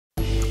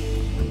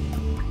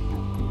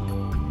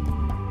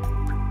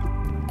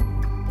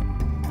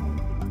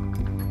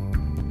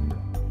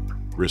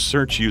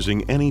Research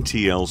using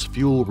NETL's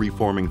fuel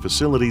reforming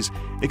facilities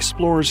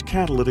explores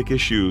catalytic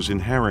issues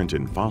inherent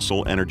in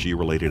fossil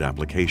energy-related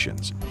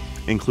applications,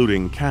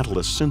 including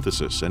catalyst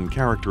synthesis and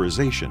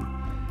characterization,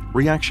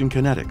 reaction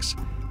kinetics,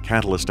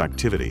 catalyst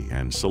activity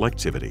and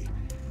selectivity,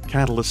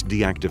 catalyst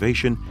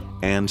deactivation,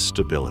 and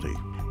stability.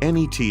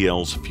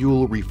 NETL's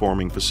fuel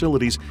reforming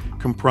facilities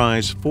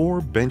comprise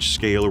 4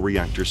 bench-scale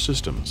reactor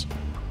systems,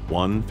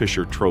 1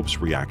 Fischer-Tropsch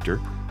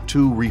reactor,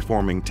 2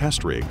 reforming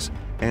test rigs,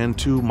 and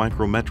 2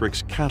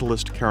 micrometrics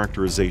catalyst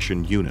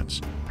characterization units.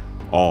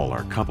 All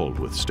are coupled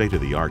with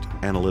state-of-the-art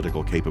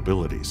analytical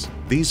capabilities.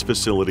 These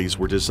facilities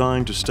were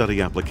designed to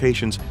study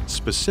applications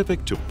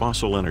specific to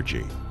fossil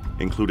energy,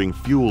 including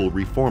fuel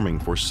reforming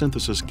for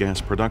synthesis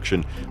gas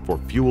production for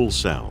fuel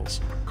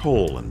cells,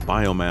 coal and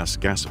biomass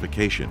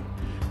gasification,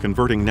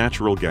 converting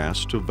natural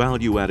gas to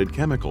value-added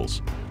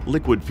chemicals,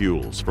 liquid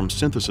fuels from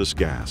synthesis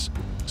gas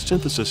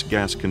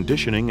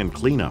conditioning and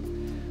cleanup,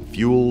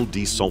 fuel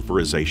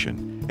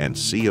desulfurization, and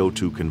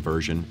CO2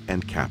 conversion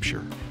and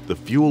capture. The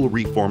fuel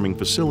reforming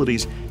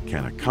facilities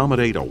can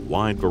accommodate a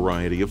wide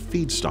variety of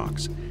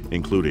feedstocks,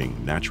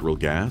 including natural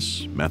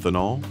gas,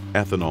 methanol,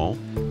 ethanol,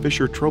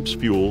 Fischer-Tropsch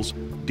fuels,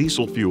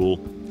 diesel fuel,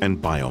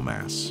 and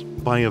biomass.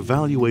 By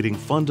evaluating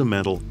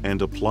fundamental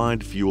and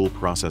applied fuel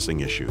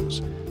processing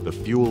issues, the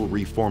fuel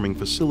reforming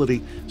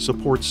facility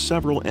supports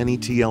several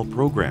NETL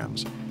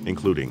programs,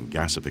 including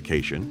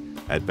gasification,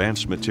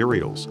 advanced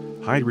materials,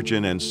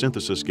 hydrogen and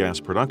synthesis gas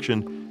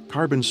production,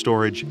 carbon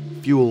storage,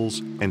 fuels,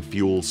 and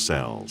fuel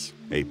cells.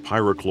 A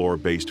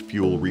pyrochlore-based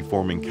fuel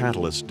reforming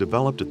catalyst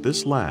developed at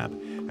this lab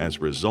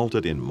has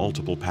resulted in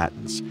multiple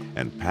patents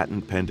and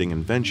patent-pending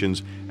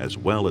inventions, as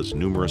well as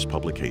numerous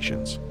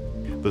publications.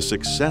 The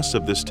success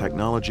of this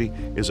technology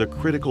is a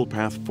critical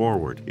path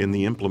forward in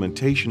the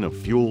implementation of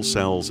fuel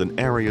cells in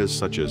areas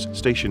such as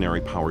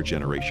stationary power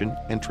generation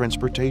and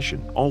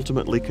transportation,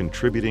 ultimately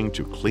contributing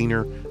to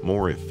cleaner,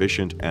 more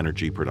efficient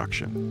energy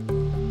production.